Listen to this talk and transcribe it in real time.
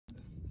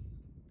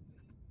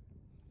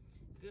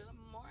Good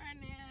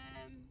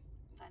morning.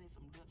 I need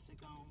some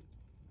lipstick on.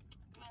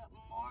 Good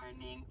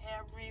morning,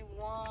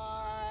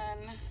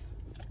 everyone.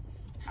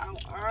 How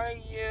are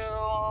you?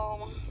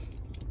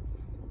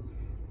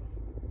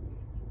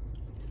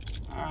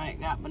 All right,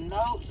 got my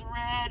notes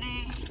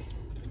ready.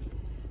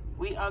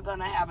 We are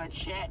gonna have a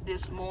chat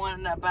this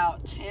morning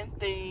about 10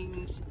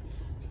 things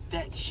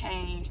that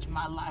changed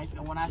my life.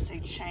 And when I say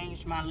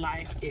changed my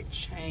life, it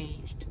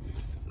changed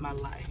my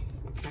life,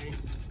 okay?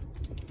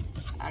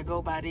 I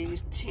go by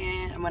these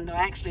 10, well, no,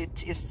 actually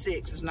it's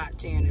 6, it's not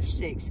 10, it's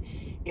 6.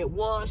 It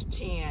was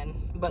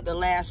 10, but the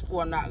last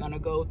 4 I'm not gonna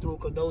go through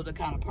because those are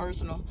kind of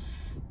personal.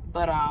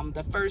 But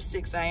the first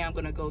 6 I am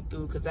gonna go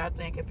through because I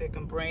think if it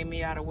can bring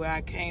me out of where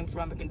I came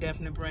from, it can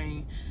definitely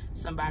bring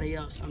somebody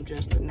else. I'm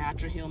just a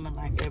natural human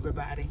like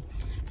everybody.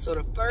 So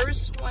the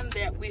first one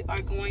that we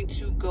are going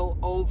to go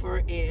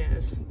over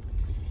is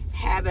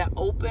have an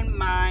open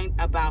mind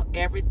about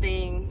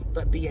everything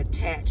but be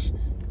attached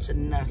to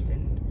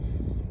nothing.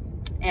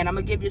 And I'm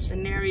gonna give you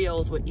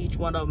scenarios with each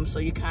one of them so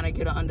you kind of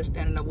get an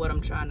understanding of what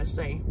I'm trying to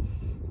say.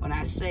 When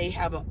I say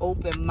have an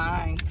open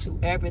mind to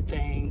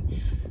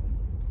everything,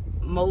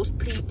 most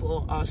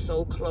people are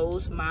so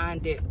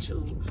closed-minded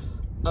to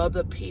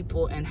other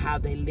people and how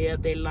they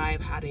live their life,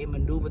 how they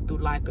maneuver through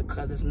life,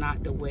 because it's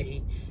not the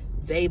way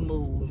they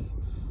move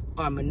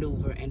or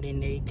maneuver, and then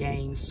they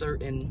gain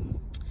certain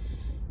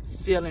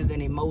feelings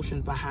and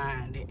emotions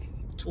behind it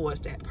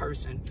towards that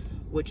person,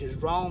 which is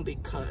wrong,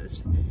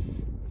 because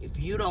if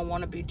you don't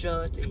want to be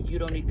judged, then you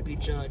don't need to be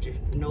judging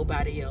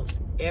nobody else.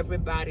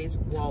 Everybody's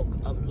walk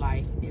of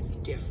life is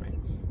different.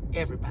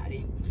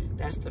 Everybody.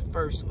 That's the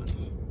first one.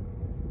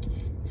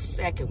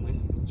 Second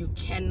one, you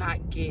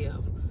cannot give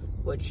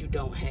what you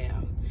don't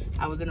have.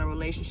 I was in a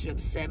relationship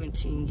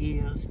 17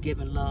 years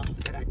giving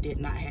love that I did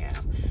not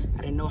have.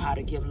 I didn't know how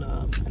to give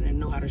love. I didn't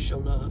know how to show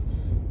love.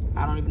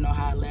 I don't even know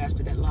how it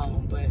lasted that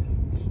long, but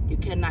you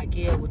cannot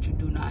give what you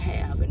do not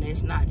have. And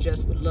it's not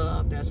just with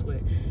love, that's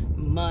with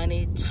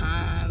money,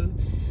 time.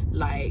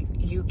 Like,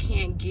 you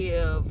can't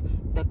give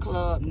the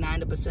club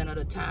 90% of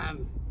the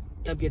time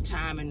of your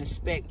time and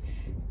expect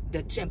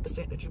the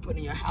 10% that you put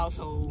in your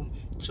household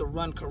to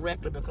run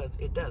correctly, because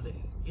it doesn't.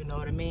 You know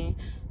what I mean?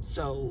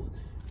 So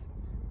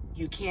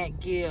you can't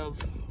give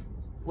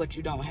what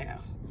you don't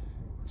have.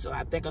 So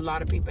I think a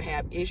lot of people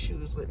have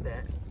issues with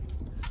that.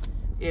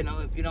 You know,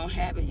 if you don't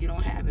have it, you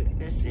don't have it.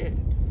 That's it.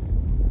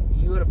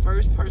 You are the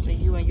first person,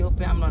 you and your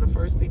family are the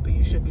first people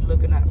you should be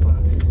looking out for.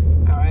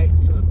 All right?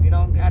 So if you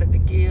don't got it to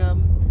give,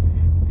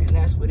 and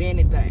that's with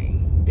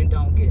anything, then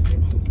don't give it.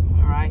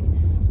 All right?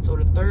 So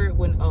the third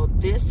one, oh,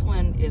 this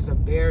one is a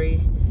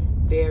very,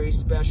 very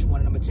special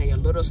one. And I'm going to tell you a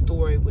little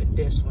story with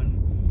this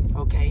one.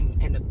 Okay?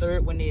 And the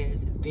third one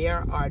is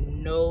there are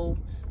no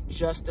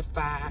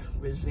justified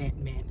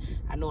resentment.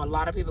 I know a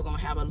lot of people are going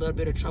to have a little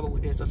bit of trouble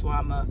with this. That's why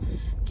I'm going to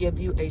give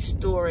you a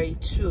story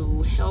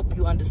to help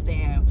you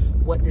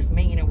understand what this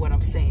means and what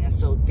I'm saying.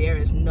 So there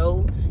is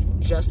no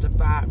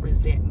justified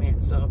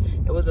resentment. So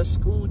it was a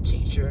school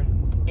teacher,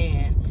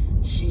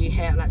 and she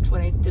had like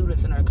 20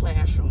 students in her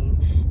classroom,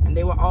 and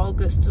they were all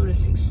good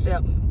students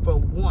except for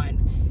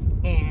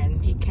one.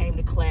 And he came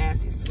to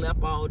class, he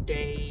slept all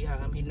day,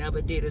 he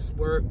never did his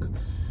work.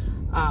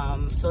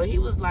 So he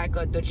was like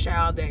the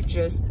child that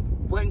just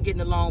wasn't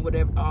getting along with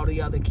all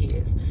the other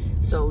kids.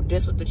 So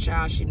this was the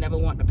child she never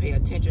wanted to pay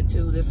attention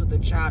to. This was the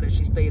child that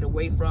she stayed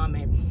away from.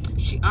 And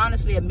she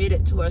honestly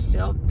admitted to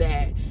herself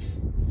that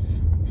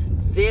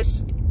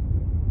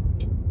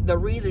the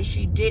reason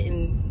she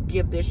didn't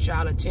give this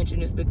child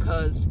attention is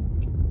because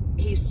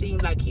he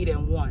seemed like he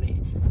didn't want it.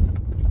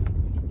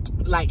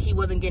 Like he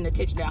wasn't getting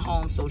attention at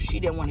home, so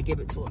she didn't want to give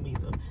it to him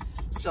either.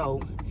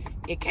 So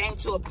it came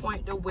to a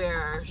point to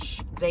where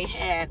they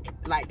had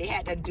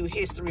to do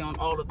history on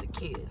all of the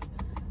kids,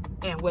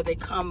 and where they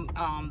come,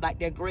 like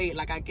their grade,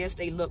 like I guess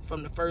they looked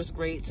from the first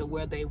grade to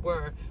where they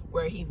were,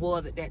 where he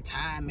was at that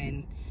time,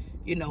 and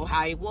you know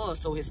how he was.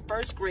 So his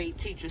first grade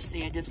teacher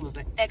said this was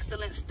an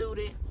excellent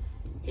student.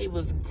 He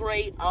was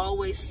great,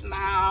 always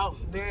smiled,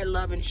 very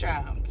loving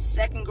child.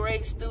 Second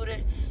grade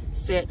student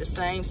said the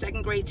same.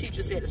 Second grade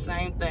teacher said the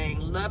same thing.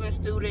 Loving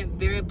student,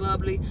 very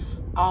bubbly,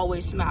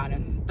 always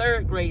smiling.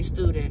 Third grade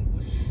student,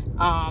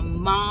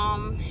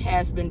 mom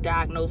has been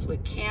diagnosed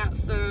with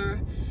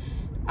cancer,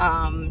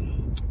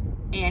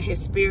 and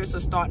his spirits are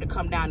starting to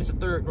come down. It's a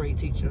third grade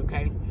teacher,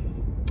 okay?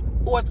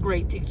 Fourth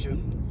grade teacher,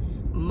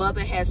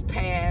 mother has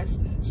passed,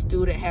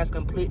 student has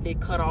completely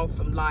cut off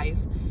from life.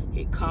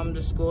 He come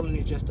to school and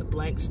it's just a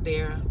blank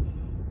stare,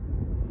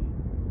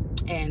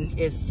 and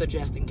it's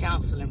suggesting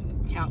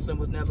counseling. Counseling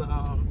was never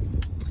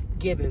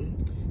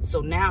given.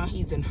 So now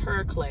he's in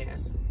her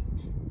class,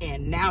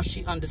 and now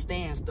she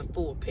understands the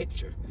full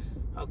picture,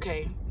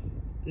 okay?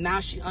 Now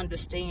she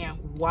understands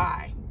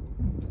why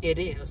it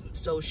is.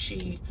 So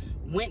she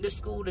went to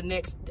school the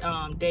next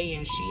day,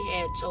 and she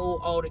had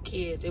told all the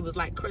kids, it was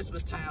like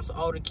Christmas time, so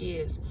all the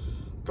kids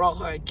brought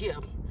her a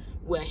gift.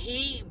 Well,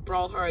 he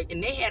brought her,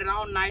 and they had it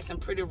all nice and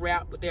pretty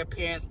wrapped with their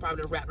parents,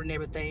 probably wrapped and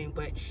everything,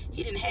 but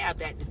he didn't have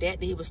that. The dad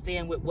that he was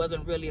staying with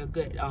wasn't really a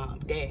good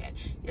dad.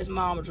 His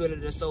mom was really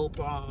the sole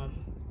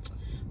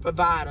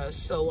provider.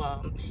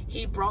 So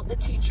he brought the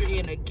teacher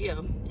in a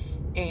gift,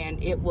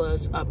 and it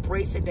was a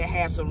bracelet that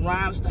had some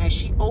rhinestones.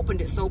 She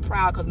opened it so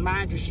proud, because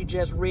mind you, she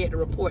just read the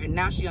report, and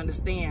now she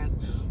understands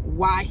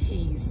why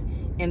he's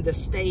in the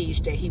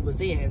stage that he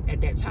was in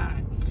at that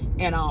time.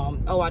 And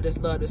oh, I just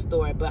love this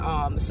story. But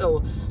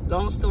so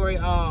long story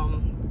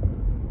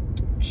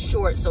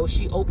short, so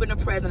she opened a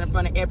present in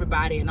front of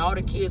everybody, and all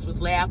the kids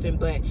was laughing,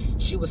 but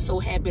she was so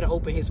happy to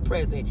open his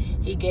present.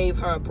 He gave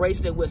her a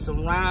bracelet with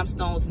some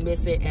rhinestones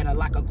missing, and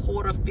like a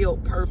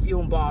quarter-filled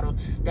perfume bottle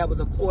that was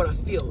a quarter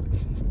filled.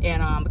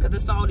 And because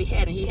that's all he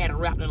had, and he had it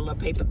wrapped in a little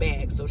paper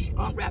bag. So she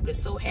unwrapped it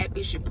so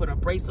happy. She put her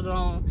bracelet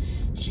on.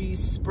 She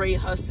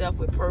sprayed herself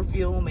with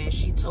perfume, and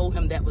she told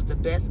him that was the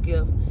best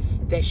gift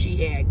that she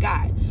had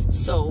got.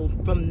 So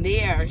from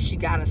there, she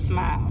got a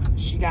smile.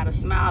 She got a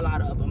smile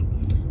out of him.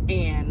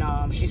 And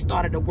she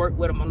started to work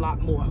with him a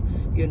lot more.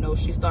 You know,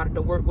 she started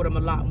to work with him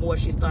a lot more.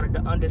 She started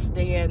to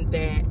understand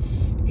that,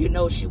 you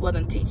know, she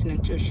wasn't teaching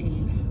until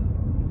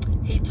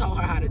he taught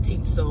her how to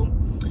teach. So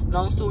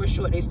long story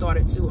short, they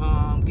started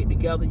to get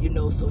together, you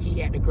know, so he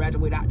had to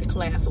graduate out the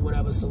class or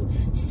whatever. So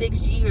 6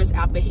 years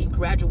after he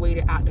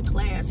graduated out the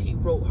class, he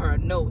wrote her a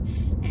note,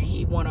 and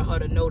he wanted her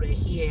to know that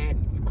he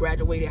had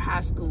graduated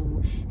high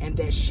school and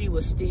that she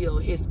was still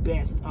his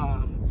best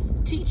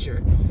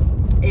teacher.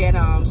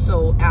 And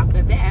so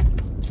after that,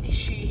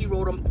 he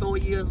wrote him 4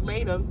 years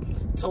later,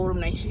 told him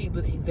that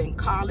he's in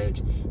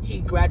college,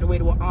 he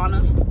graduated with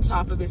honors,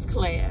 top of his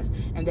class,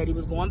 and that he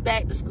was going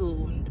back to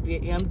school to be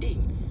an MD.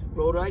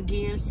 Wrote her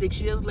again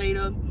 6 years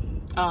later,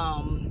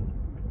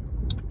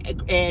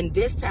 and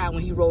this time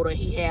when he wrote her,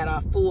 he had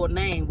her full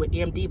name with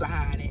MD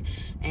behind it,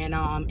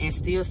 and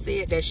still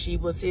said that she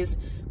was his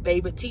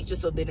favorite teacher.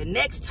 So then the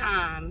next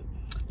time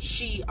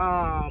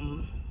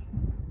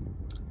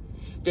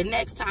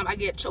I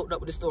get choked up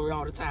with the story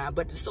all the time,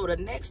 but so the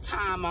next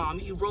time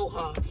he wrote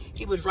her,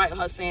 he was writing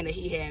her saying that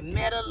he had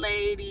met a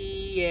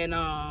lady, and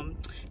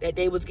that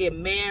they was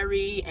getting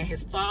married, and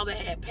his father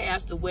had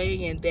passed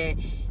away, and that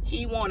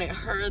he wanted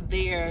her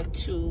there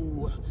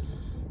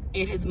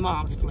in his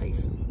mom's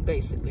place,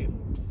 basically.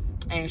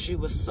 And she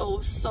was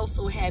so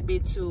happy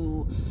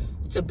to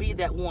be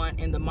that one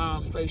in the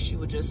mom's place. She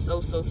was just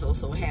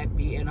so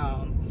happy. And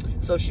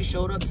so she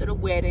showed up to the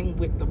wedding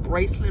with the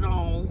bracelet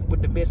on,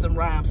 with the missing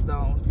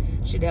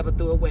rhinestone. She never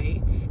threw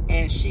away,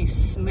 and she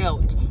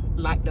smelt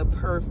like the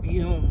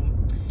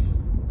perfume.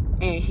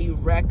 And he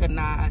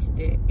recognized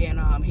it,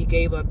 and he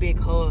gave her a big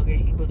hug, and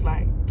he was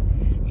like,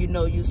 you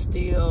know, you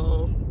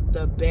still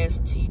the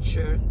best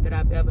teacher that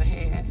I've ever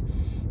had.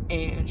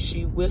 And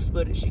she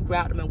whispered, she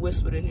grabbed him and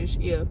whispered in his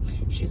ear.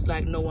 She's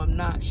like, no, I'm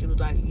not. She was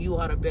like, you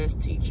are the best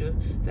teacher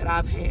that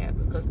I've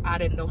had, because I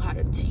didn't know how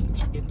to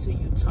teach until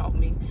you taught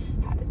me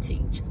how to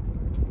teach.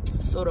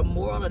 So the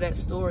moral of that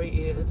story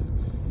is,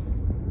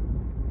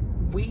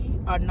 we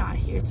are not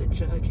here to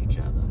judge each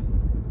other.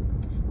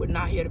 We're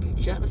not here to be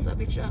jealous of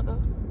each other.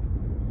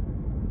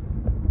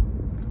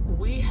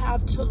 We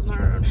have to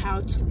learn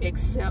how to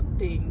accept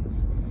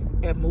things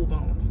and move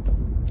on.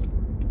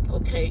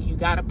 Okay, you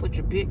gotta put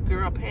your big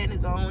girl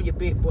panties on, your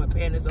big boy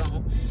panties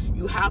on.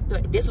 You have to.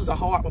 This was a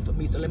hard one for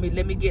me, so let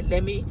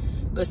me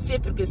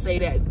specifically say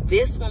that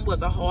this one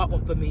was a hard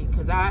one for me,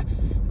 because I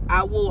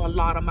wore a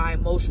lot of my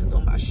emotions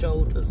on my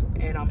shoulders,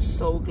 and I'm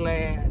so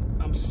glad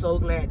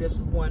this is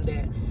one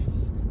that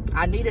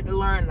I needed to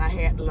learn, and I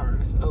had to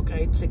learn,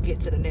 okay, to get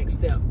to the next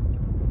step,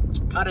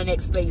 or the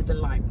next phase in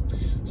life.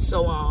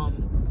 So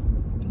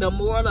the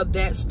moral of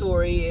that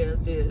story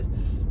is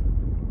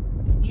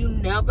you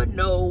never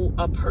know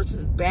a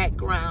person's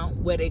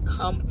background, where they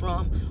come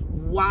from,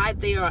 why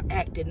they are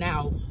acting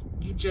out.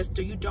 You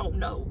don't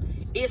know.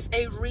 It's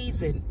a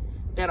reason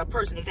that a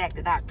person is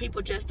acting out.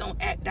 People just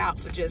don't act out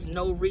for just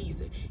no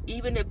reason.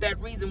 Even if that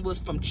reason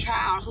was from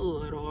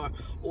childhood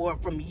or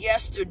from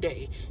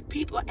yesterday,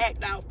 people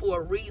act out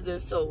for a reason.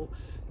 So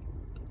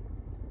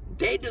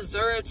they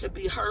deserve to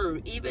be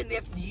heard, even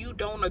if you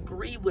don't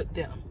agree with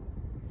them.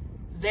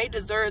 They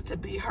deserve to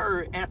be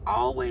heard, and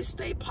always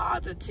stay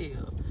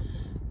positive.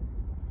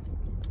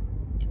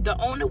 The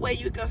only way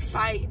you can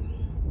fight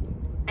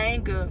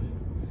anger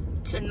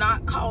to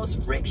not cause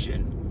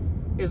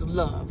friction is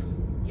love.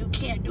 You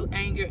can't do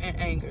anger and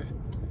anger.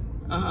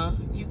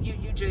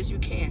 You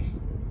can't.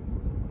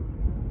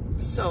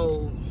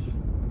 So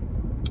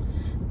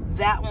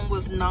that one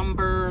was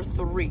number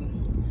 3.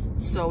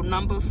 So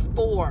number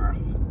 4,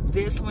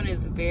 this one is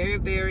very,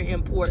 very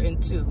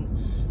important too.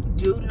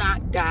 Do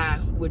not die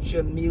with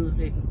your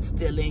music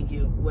still in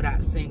you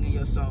without singing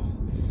your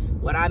song.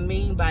 What I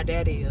mean by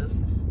that is,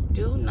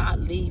 do not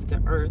leave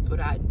the earth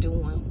without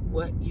doing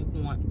what you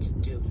want to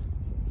do.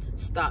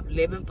 Stop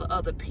living for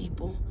other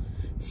people.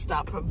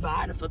 Stop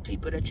providing for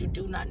people that you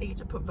do not need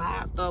to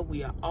provide for.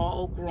 We are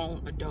all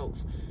grown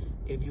adults.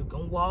 If you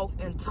can walk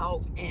and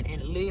talk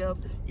and live,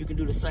 you can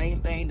do the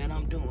same thing that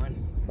I'm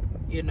doing.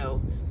 You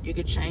know, you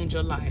can change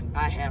your life.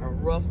 I had a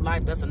rough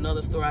life. That's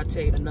another story I'll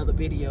tell you in another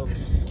video.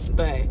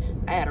 But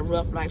I had a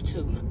rough life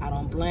too. I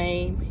don't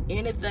blame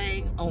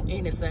anything on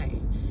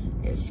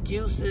anything.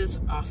 Excuses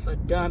are for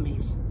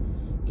dummies.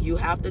 You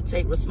have to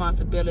take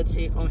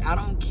responsibility on. I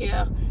don't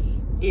care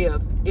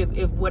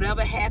if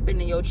whatever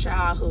happened in your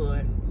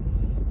childhood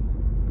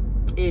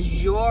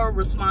is your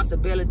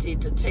responsibility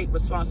to take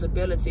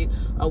responsibility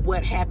of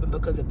what happened,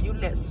 because if you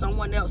let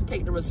someone else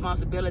take the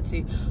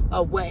responsibility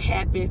of what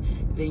happened,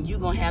 then you're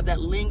gonna have that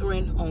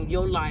lingering on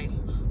your life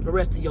for the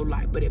rest of your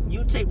life. But if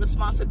you take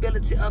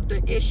responsibility of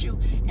the issue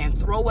and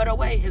throw it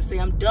away and say,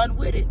 I'm done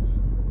with it,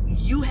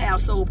 you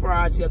have sole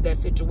priority of that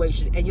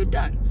situation and you're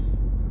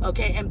done.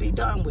 Okay, and be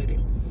done with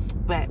it.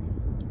 But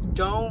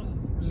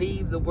don't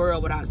leave the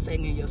world without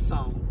singing your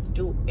song.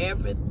 Do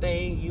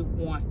everything you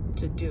want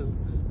to do.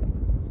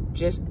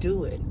 Just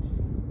do it.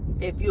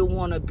 If you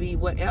want to be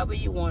whatever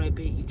you want to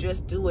be,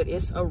 just do it.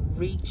 It's a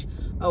reach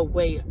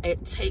away.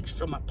 It takes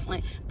from a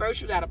plan.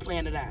 First, you got to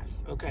plan it out,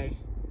 okay?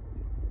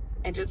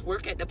 And just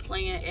work at the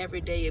plan every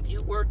day. If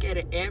you work at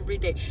it every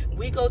day,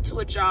 we go to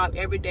a job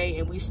every day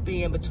and we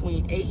spend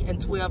between 8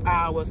 and 12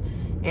 hours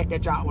at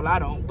that job. Well, I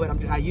don't, but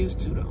I used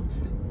to though.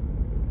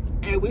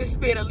 And we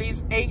spend at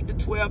least 8 to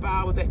 12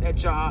 hours at that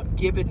job,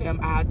 giving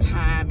them our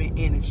time and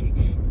energy.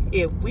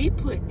 If we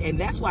put, and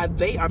that's why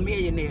they are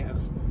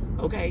millionaires.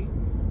 Okay,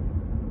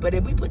 but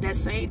if we put that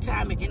same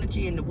time and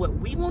energy into what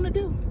we want to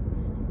do,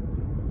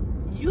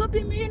 you'll be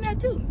a millionaire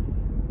too.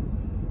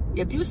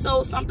 If you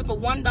sold something for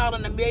 $1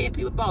 and 1 million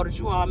people bought it,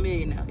 you are a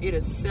millionaire. It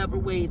is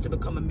several ways to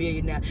become a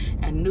millionaire.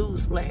 And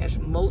newsflash,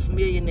 most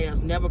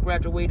millionaires never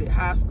graduated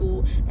high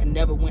school and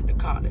never went to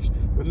college.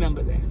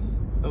 Remember that,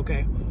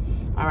 okay?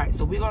 All right,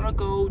 so we're gonna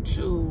go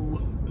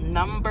to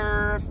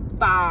number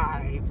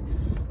 5.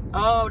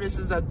 Oh, this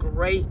is a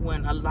great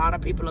one. A lot of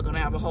people are going to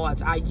have a hard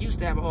time. I used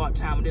to have a hard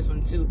time with this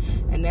one too.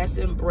 And that's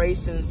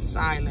embracing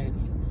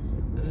silence.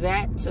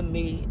 That to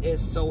me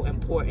is so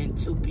important,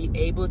 to be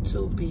able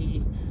to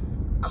be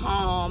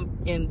calm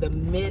in the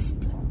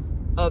midst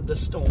of the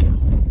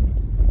storm.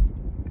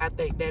 I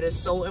think that is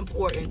so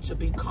important, to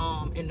be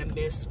calm in the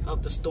midst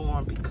of the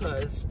storm,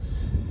 because,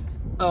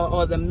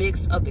 or the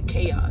mix of the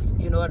chaos.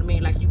 You know what I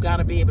mean? Like, you got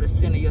to be able to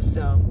center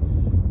yourself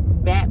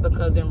back,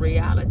 because in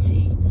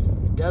reality,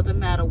 doesn't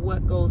matter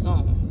what goes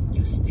on,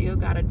 you still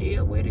got to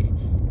deal with it,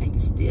 and you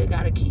still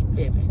got to keep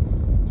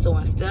living. So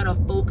instead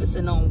of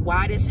focusing on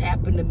why this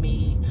happened to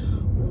me,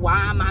 why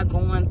am I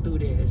going through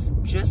this,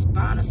 just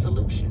find a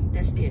solution.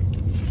 That's it.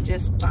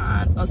 Just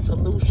find a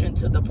solution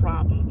to the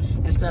problem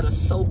instead of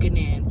soaking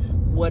in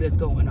what is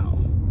going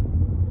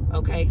on.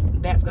 Okay,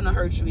 that's gonna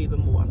hurt you even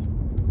more.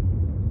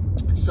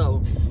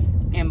 So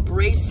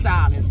embrace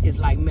silence is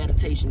like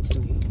meditation to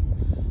me.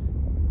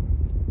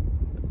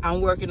 I'm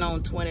working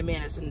on 20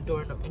 minutes in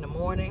the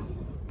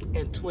morning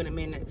and 20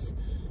 minutes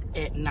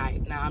at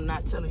night. Now, I'm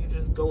not telling you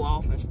just go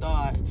off and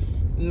start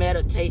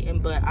meditating,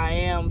 but I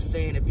am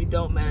saying if you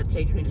don't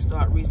meditate, you need to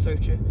start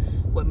researching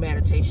what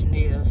meditation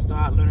is.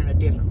 Start learning the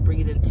different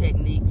breathing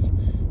techniques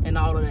and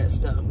all of that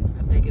stuff.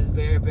 I think it's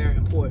very, very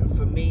important.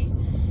 For me,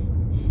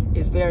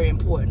 it's very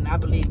important. I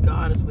believe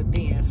God is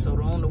within, so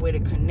the only way to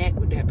connect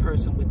with that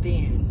person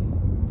within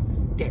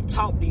that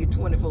talk to you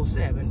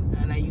 24/7.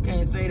 And you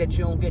can't say that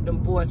you don't get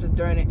them voices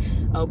during it.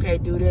 Okay,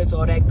 do this,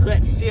 or that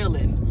gut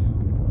feeling.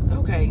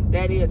 Okay,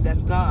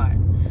 that's God.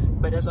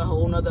 But that's a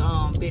whole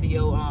nother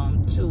video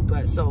too.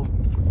 But so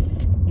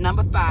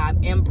number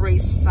 5,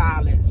 embrace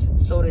silence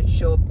so that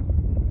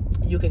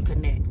you can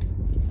connect.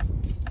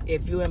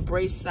 If you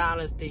embrace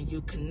silence, then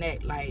you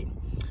connect. Like,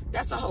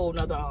 that's a whole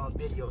nother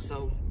video.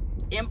 So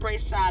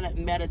embrace silence,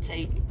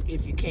 meditate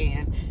if you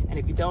can, and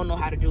if you don't know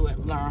how to do it,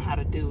 learn how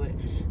to do it.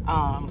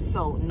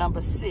 So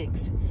number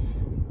 6.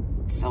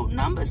 So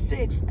number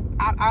 6,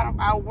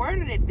 I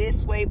worded it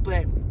this way,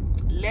 but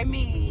let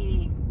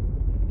me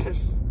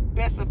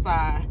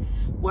specify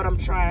what I'm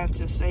trying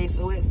to say.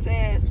 So it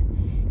says,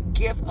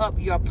 give up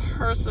your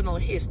personal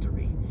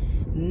history,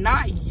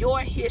 not your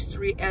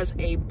history as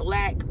a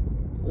black,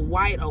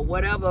 white, or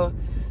whatever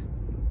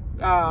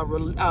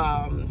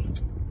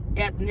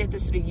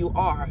ethnicity you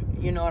are.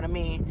 You know what I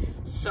mean?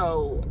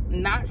 So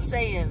not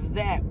saying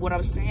that. What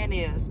I'm saying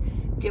is,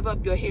 give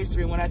up your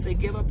history. When I say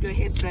give up your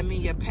history, I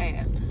mean your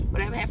past.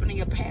 Whatever happened in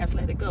your past,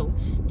 let it go.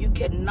 You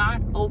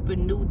cannot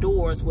open new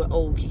doors with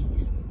old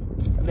keys.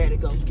 Let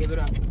it go. Give it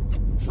up.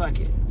 Fuck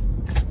it.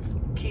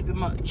 Keep it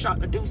up. Chalk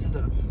the deuces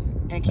up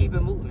and keep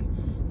it moving.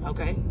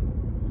 Okay?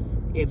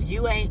 If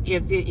you ain't,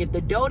 if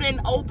the door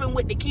didn't open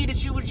with the key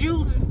that you was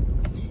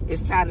using,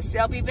 it's time to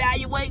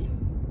self-evaluate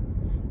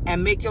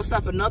and make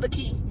yourself another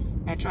key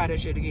and try that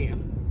shit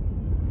again.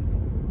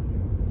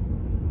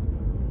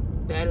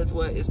 That is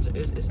what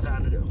it's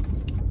time to do.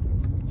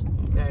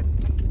 Okay.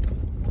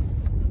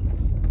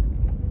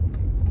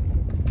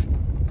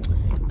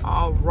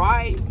 All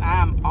right,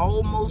 I'm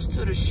almost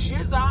to the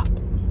shizop.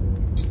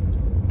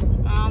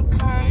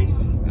 Okay,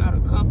 got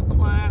a couple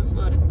clients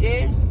for the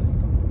day,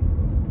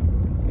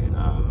 and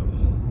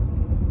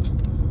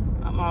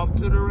I'm off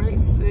to the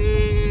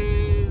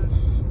races.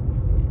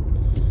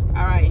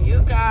 All right.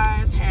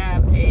 guys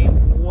have a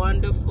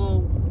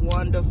wonderful,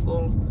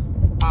 wonderful,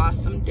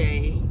 awesome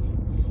day.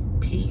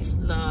 Peace,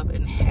 love,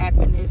 and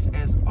happiness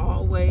as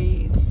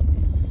always.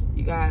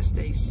 You guys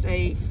stay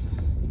safe.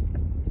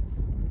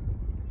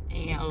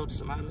 And oh,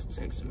 somebody was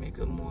texting me.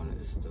 Good morning.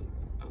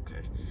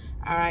 Okay.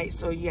 All right.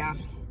 So yeah,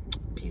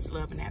 peace,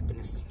 love, and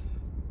happiness.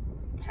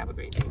 Have a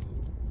great day.